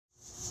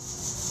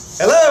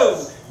Hello,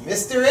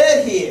 Mr.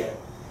 Ed here.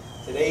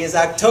 Today is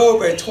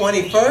October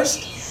 21st,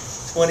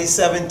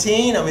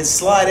 2017. I'm in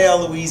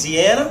Slidell,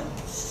 Louisiana.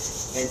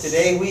 And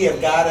today we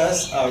have got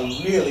us a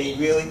really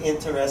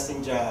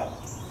interesting job.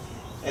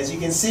 As you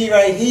can see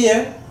right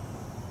here,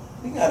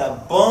 we got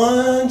a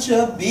bunch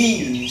of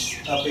bees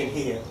up in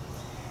here.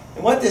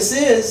 And what this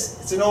is,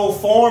 it's an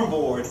old form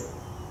board.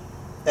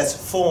 That's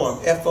form,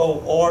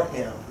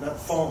 F-O-R-M, not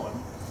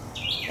farm.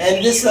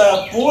 And this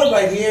board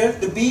right here,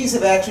 the bees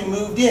have actually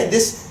moved in.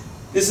 This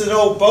is an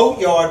old boat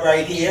yard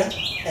right here,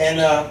 and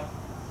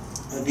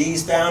the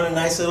bees found a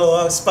nice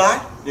little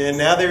spot, and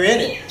now they're in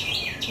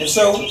it. And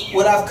so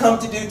what I've come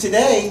to do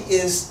today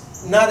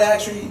is not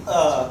actually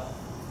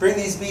bring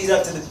these bees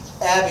up to the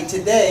Abbey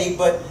today,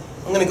 but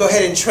I'm going to go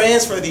ahead and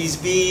transfer these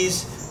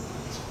bees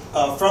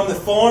from the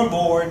form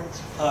board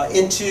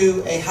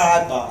into a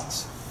hive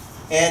box.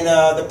 And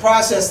the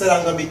process that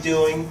I'm going to be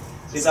doing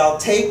is I'll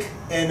take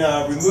and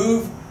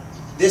remove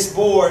this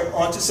board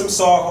onto some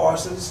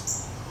sawhorses.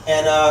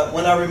 And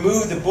when I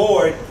remove the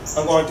board,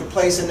 I'm going to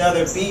place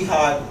another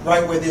beehive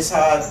right where this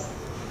hive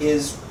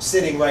is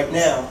sitting right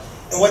now.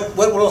 And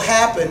what will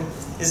happen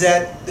is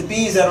that the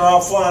bees that are all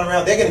flying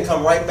around, they're going to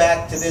come right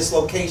back to this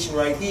location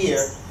right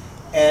here.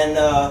 And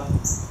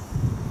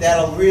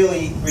that'll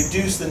really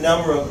reduce the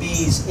number of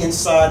bees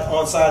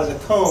onside of the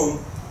comb.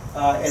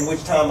 In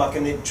which time I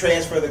can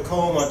transfer the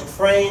comb onto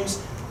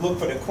frames, look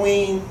for the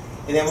queen,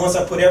 and then once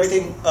I put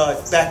everything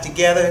back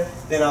together,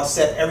 then I'll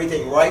set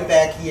everything right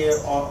back here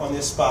on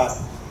this spot.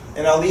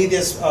 And I'll leave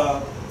this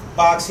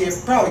box here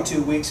for probably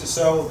 2 weeks or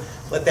so,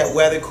 let that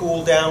weather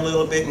cool down a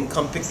little bit, and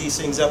come pick these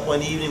things up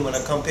one evening when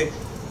I come pick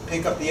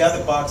up the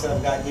other box that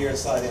I've got here at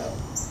Slidell.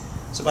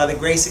 So by the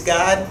grace of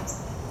God,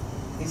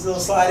 these little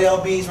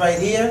Slidell bees right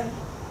here,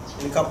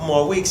 in a couple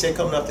more weeks, they're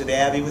coming up to the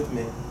Abbey with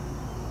me.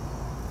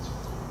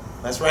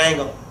 Let's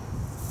wrangle.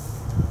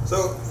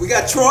 So we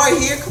got Troy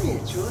here. Come here,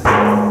 Troy.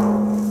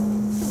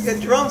 We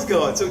got drums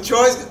going. So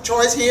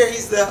Troy's here.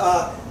 He's the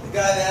guy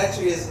that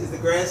actually is the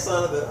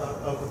grandson of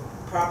the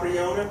property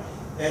owner.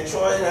 And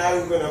Troy and I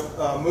are going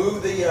to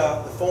move the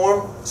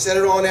form, set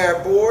it on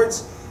our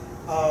boards,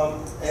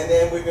 and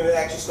then we're going to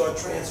actually start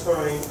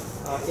transferring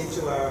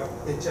into our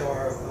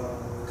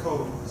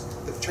combs,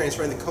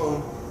 transferring the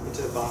comb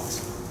into the box.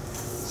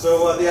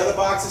 So the other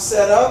box is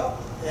set up.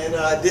 And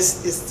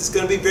this is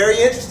going to be very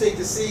interesting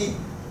to see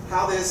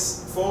how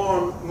this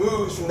form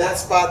moves from that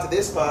spot to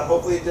this spot.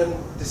 Hopefully it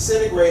doesn't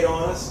disintegrate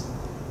on us,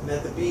 and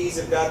that the bees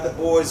have got the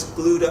boards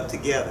glued up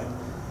together.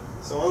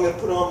 So I'm going to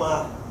put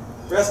on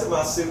the rest of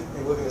my suit,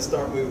 and we're going to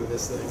start moving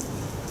this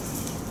thing.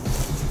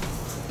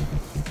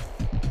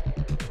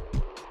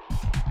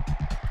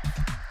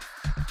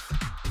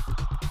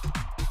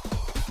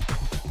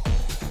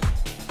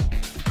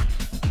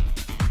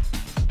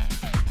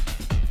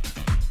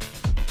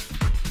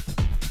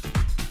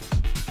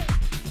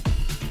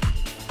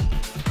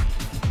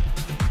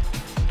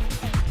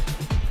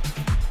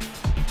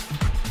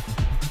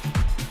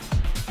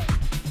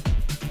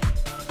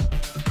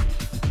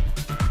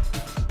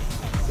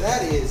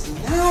 That is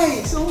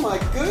nice! Oh my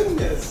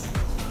goodness!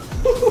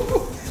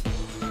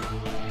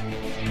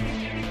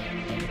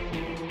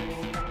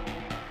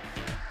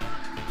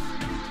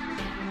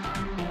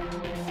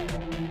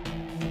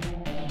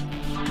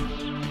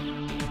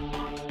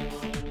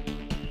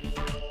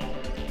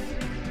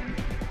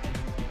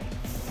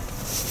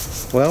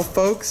 Well,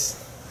 folks,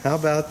 how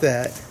about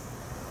that?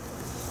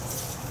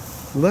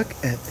 Look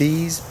at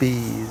these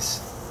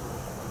bees.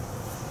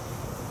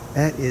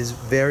 That is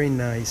very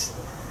nice.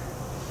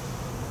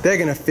 They're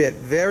going to fit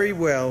very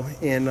well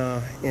in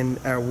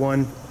our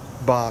one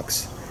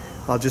box.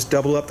 I'll just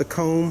double up the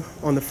comb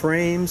on the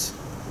frames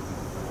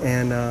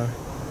and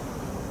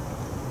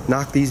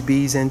knock these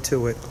bees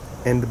into it.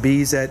 And the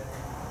bees that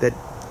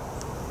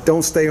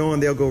don't stay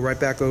on, they'll go right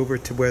back over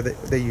to where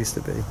they used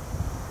to be.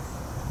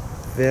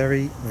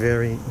 Very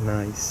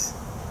nice.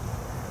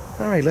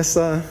 All right, let's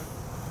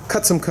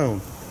cut some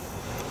comb.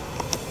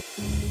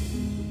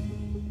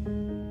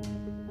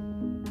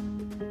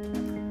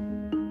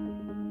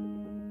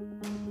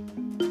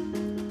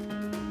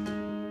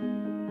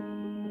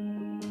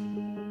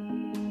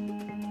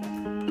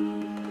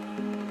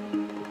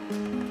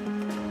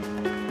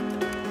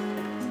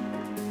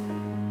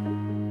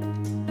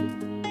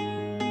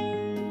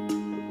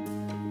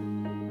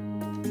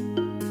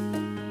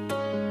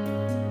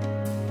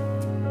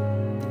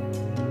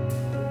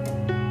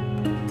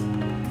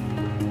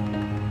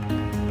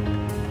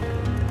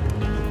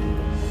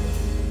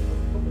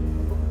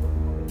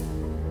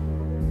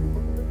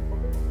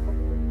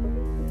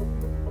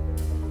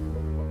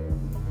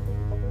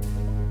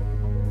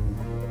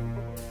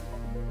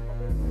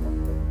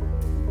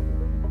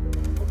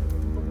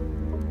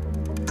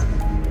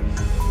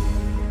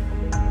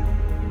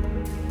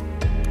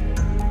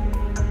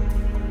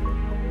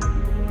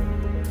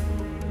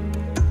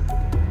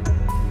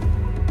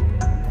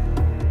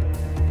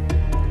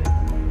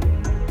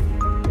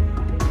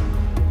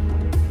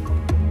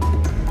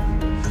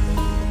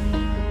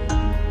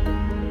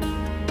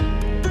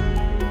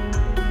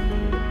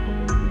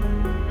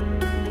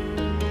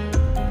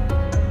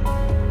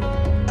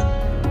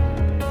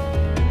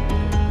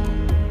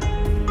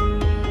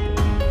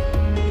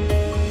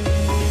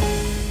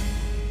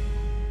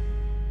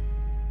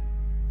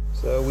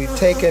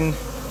 taken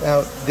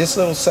out this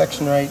little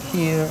section right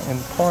here and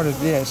part of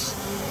this,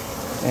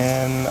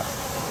 and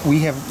we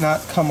have not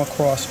come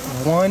across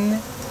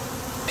one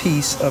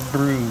piece of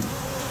brood.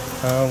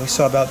 We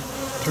saw about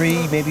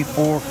 3, maybe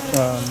 4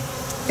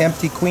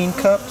 empty queen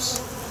cups,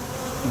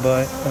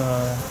 but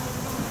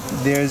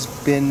there's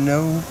been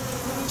no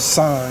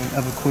sign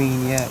of a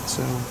queen yet,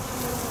 so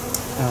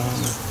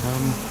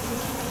I'm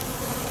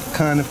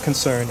kind of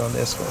concerned on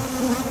this one.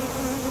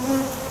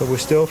 But we're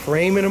still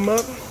framing them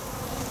up,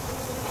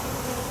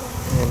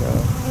 and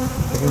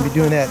we're going to be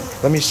doing that.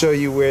 Let me show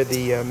you where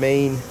the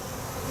main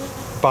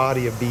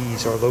body of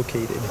bees are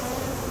located.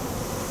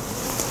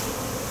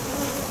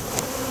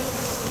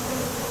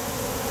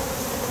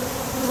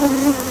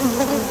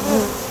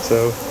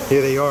 So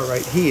here they are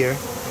right here,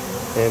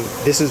 and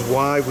this is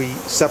why we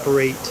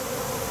separate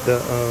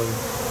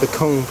the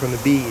comb from the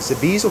bees. The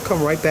bees will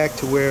come right back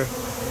to where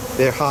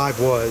their hive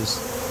was,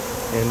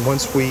 and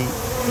once we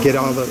get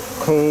all the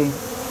comb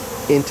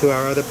into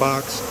our other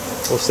box,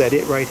 we'll set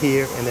it right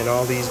here, and then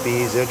all these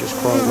bees, they'll just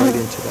crawl right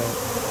into that.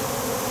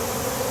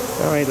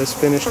 All right, let's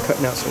finish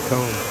cutting out some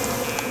comb.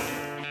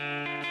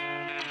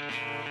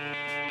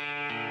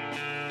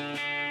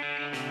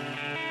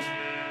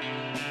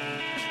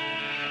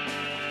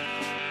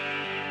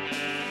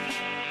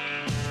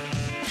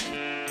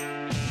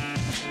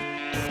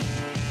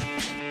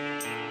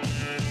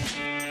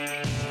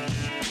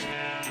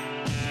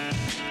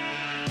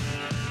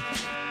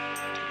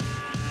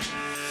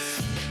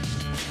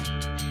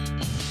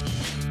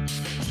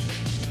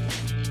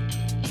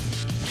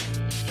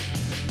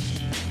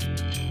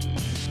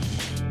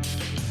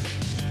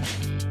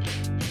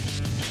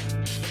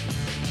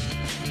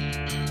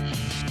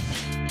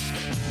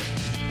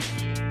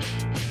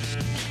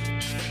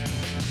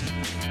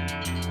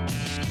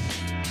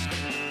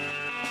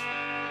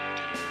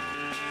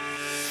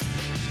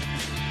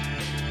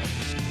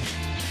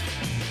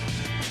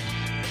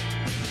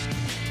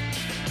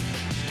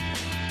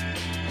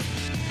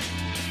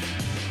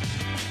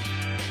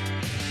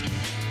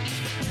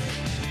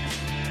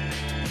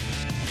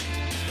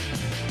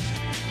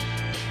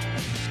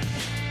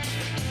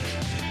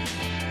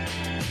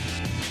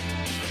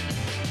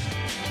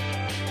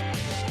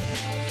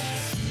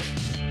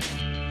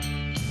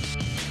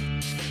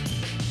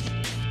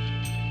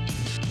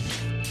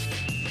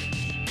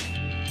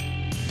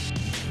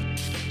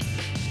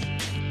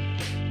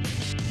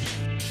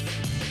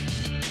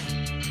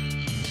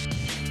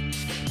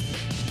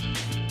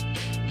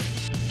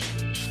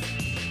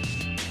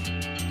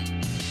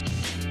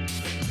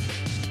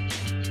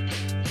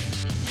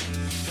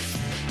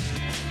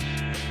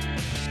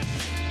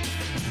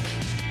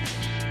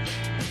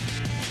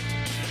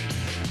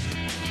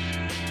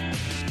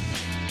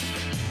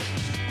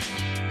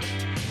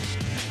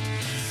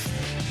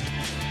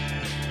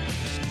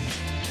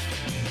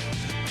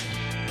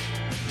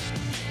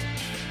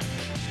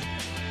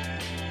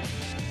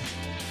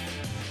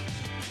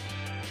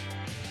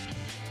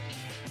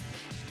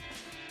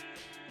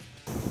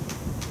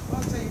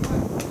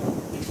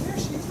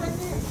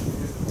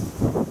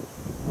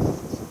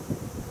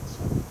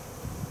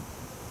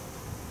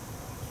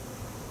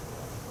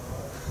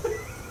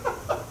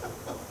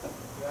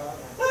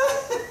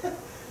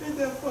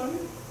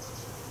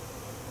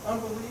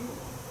 Unbelievable.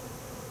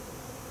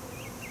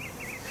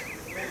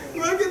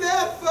 Look at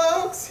that,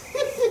 folks.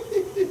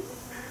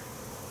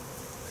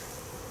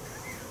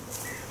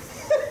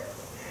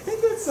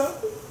 Ain't that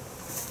something?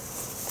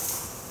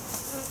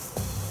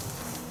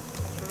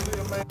 Truly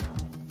amazing.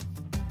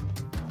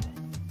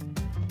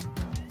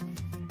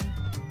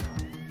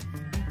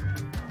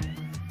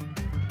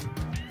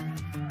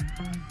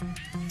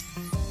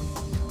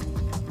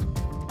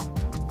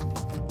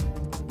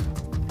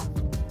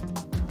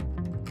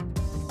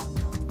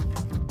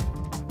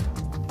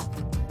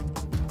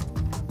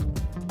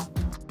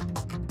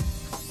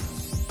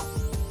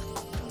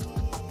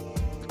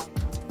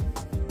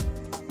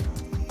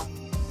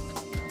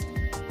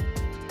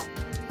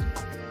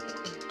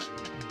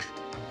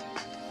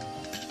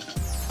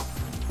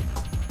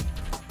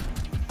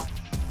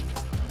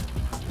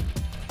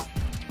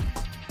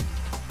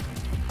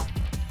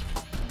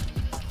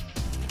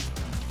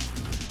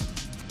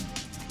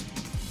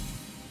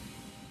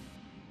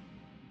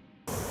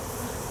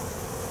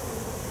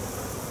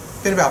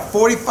 Been about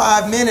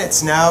 45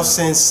 minutes now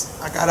since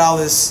I got all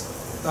this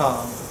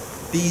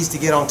bees to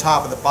get on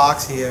top of the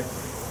box here,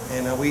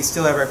 and we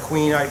still have our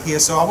queen right here.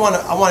 So I want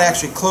to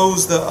actually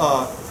close the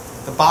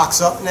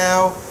box up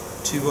now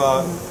to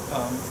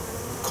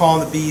calm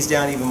the bees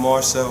down even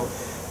more. So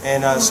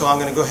so I'm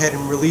going to go ahead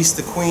and release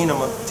the queen. I'm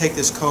going to take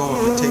this comb,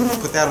 I'm going to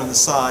put that on the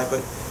side,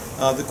 but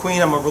the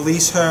queen, I'm going to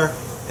release her,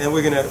 and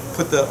we're going to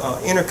put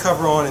the inner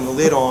cover on and the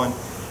lid on,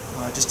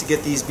 just to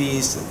get these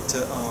bees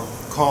to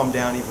calm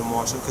down even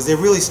more, so because they're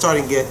really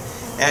starting to get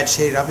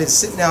agitated. I've been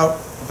sitting out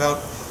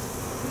about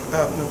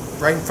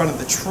right in front of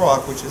the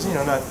truck, which is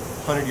not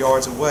 100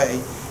 yards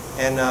away,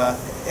 and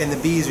the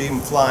bees are even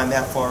flying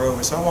that far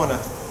over. So I want to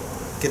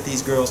get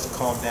these girls to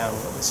calm down a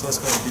little bit. So let's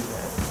go ahead and do that.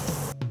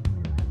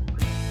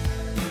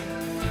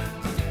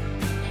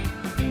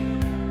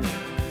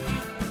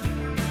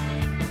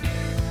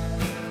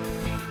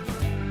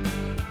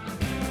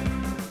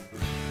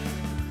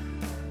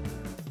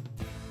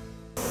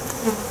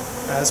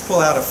 Let's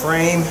pull out a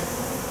frame,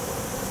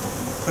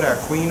 put our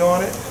queen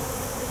on it,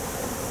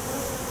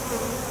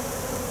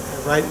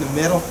 right in the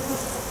middle.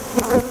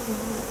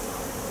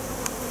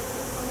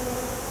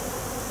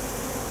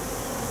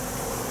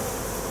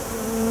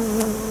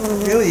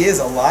 It really is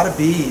a lot of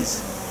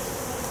bees.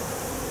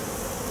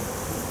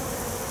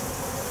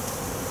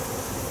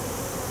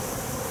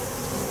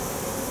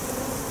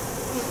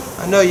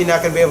 I know you're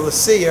not going to be able to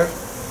see her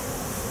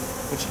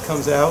when she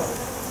comes out,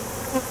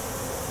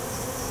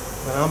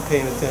 but I'm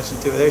paying attention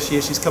to her. There she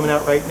is. She's coming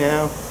out right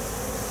now.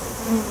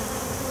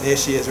 There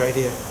she is, right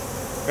here.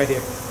 Right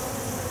here.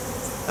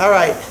 All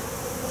right.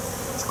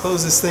 Let's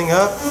close this thing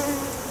up.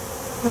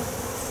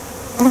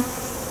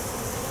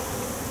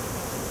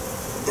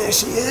 There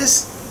she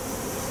is.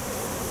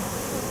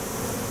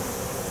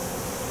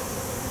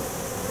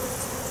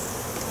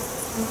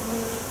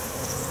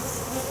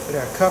 Put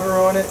our cover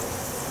on it.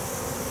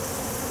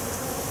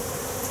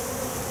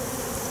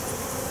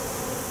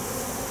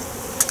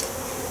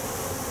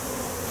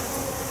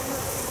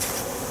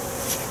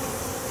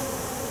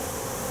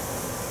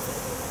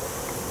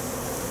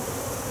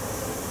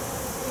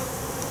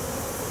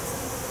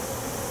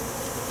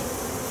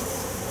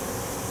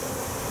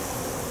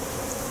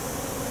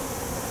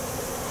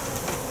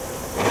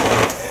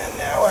 And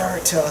now our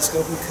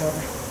telescoping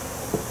cover.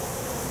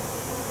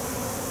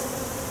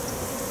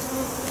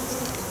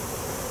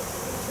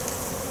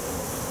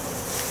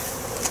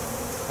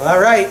 All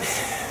right,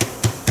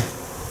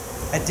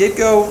 I did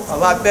go a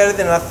lot better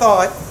than I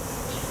thought,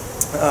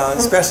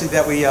 especially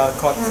that we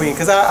caught the queen,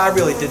 because I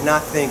really did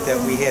not think that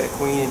we had a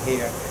queen in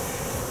here.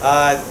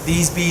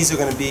 These bees are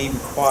going to be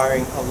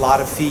requiring a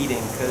lot of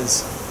feeding,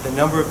 because the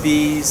number of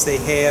bees they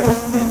have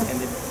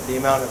and the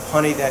amount of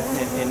honey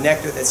and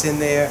nectar that's in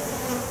there,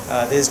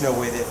 there's no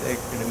way that they're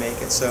going to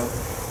make it. So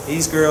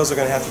these girls are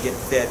going to have to get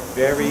fed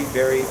very,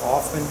 very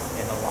often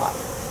and a lot.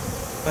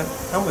 But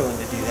I'm willing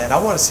to do that.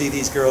 I want to see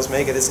these girls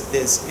make it.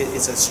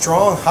 It's a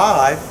strong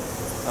hive,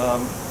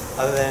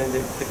 other than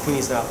the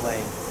queen's not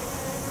laying.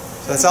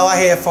 So that's all I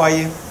have for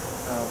you.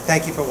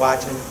 Thank you for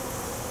watching.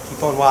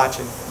 Keep on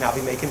watching, and I'll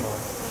be making more.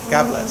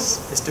 God bless.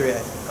 Mr.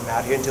 Ed. I'm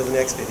out here until the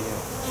next video.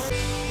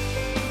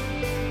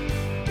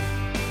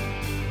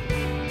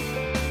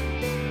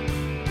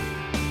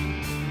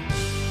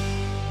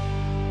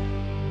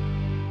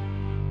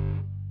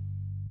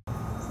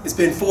 It's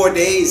been 4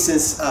 days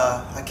since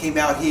I came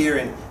out here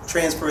and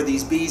transferred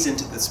these bees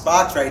into this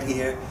box right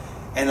here.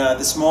 And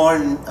this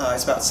morning,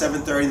 it's about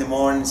 7:30 in the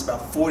morning, it's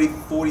about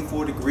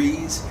 44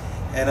 degrees.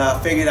 And I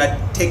figured I'd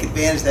take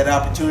advantage of that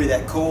opportunity,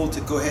 that cold,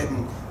 to go ahead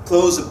and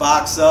close the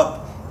box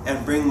up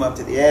and bring them up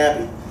to the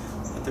Abbey.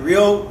 But the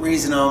real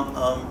reason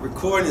I'm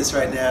recording this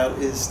right now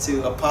is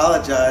to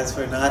apologize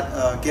for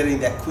not getting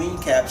that queen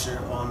capture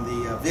on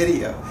the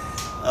video.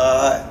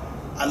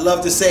 I'd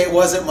love to say it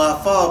wasn't my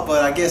fault,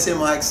 but I guess in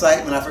my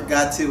excitement I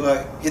forgot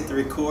to hit the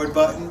record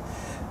button.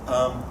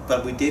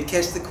 But we did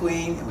catch the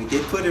queen, and we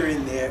did put her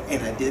in there,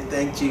 and I did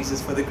thank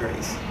Jesus for the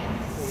grace.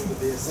 Look at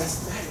this.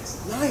 That's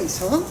nice. Nice,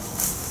 huh?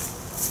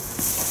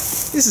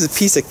 This is a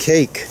piece of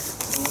cake.